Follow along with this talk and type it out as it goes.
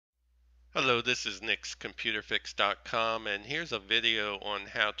Hello, this is nickscomputerfix.com, and here's a video on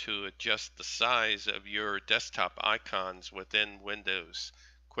how to adjust the size of your desktop icons within Windows.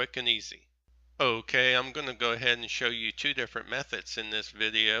 Quick and easy. Okay, I'm going to go ahead and show you two different methods in this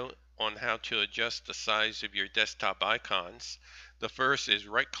video on how to adjust the size of your desktop icons. The first is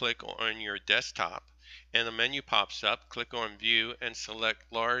right-click on your desktop, and a menu pops up. Click on View and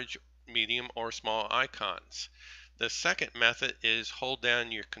select Large, Medium, or Small Icons. The second method is hold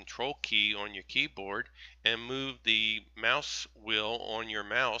down your control key on your keyboard and move the mouse wheel on your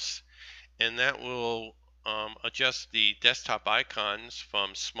mouse, and that will adjust the desktop icons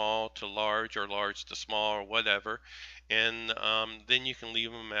from small to large or large to small or whatever, and then you can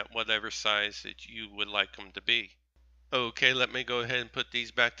leave them at whatever size that you would like them to be. Okay, let me go ahead and put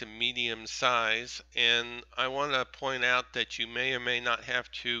these back to medium size, and I want to point out that you may or may not have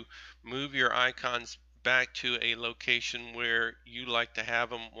to move your icons back to a location where you like to have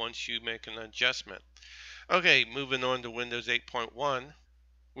them once you make an adjustment. Okay, moving on to Windows 8.1,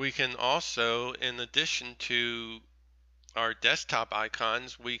 we can also, in addition to our desktop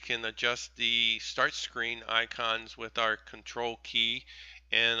icons, we can adjust the start screen icons with our control key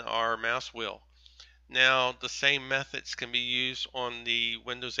and our mouse wheel. Now, the same methods can be used on the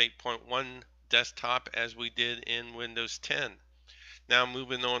Windows 8.1 desktop as we did in Windows 10. Now,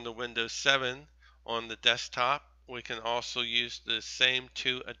 moving on to Windows 7 on the desktop, we can also use the same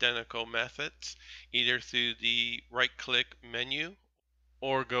two identical methods, either through the right-click menu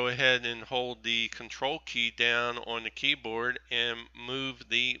or go ahead and hold the control key down on the keyboard and move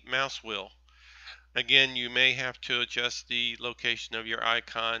the mouse wheel. Again, you may have to adjust the location of your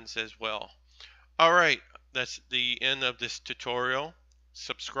icons as well. Alright, that's the end of this tutorial.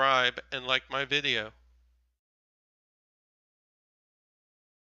 Subscribe and like my video.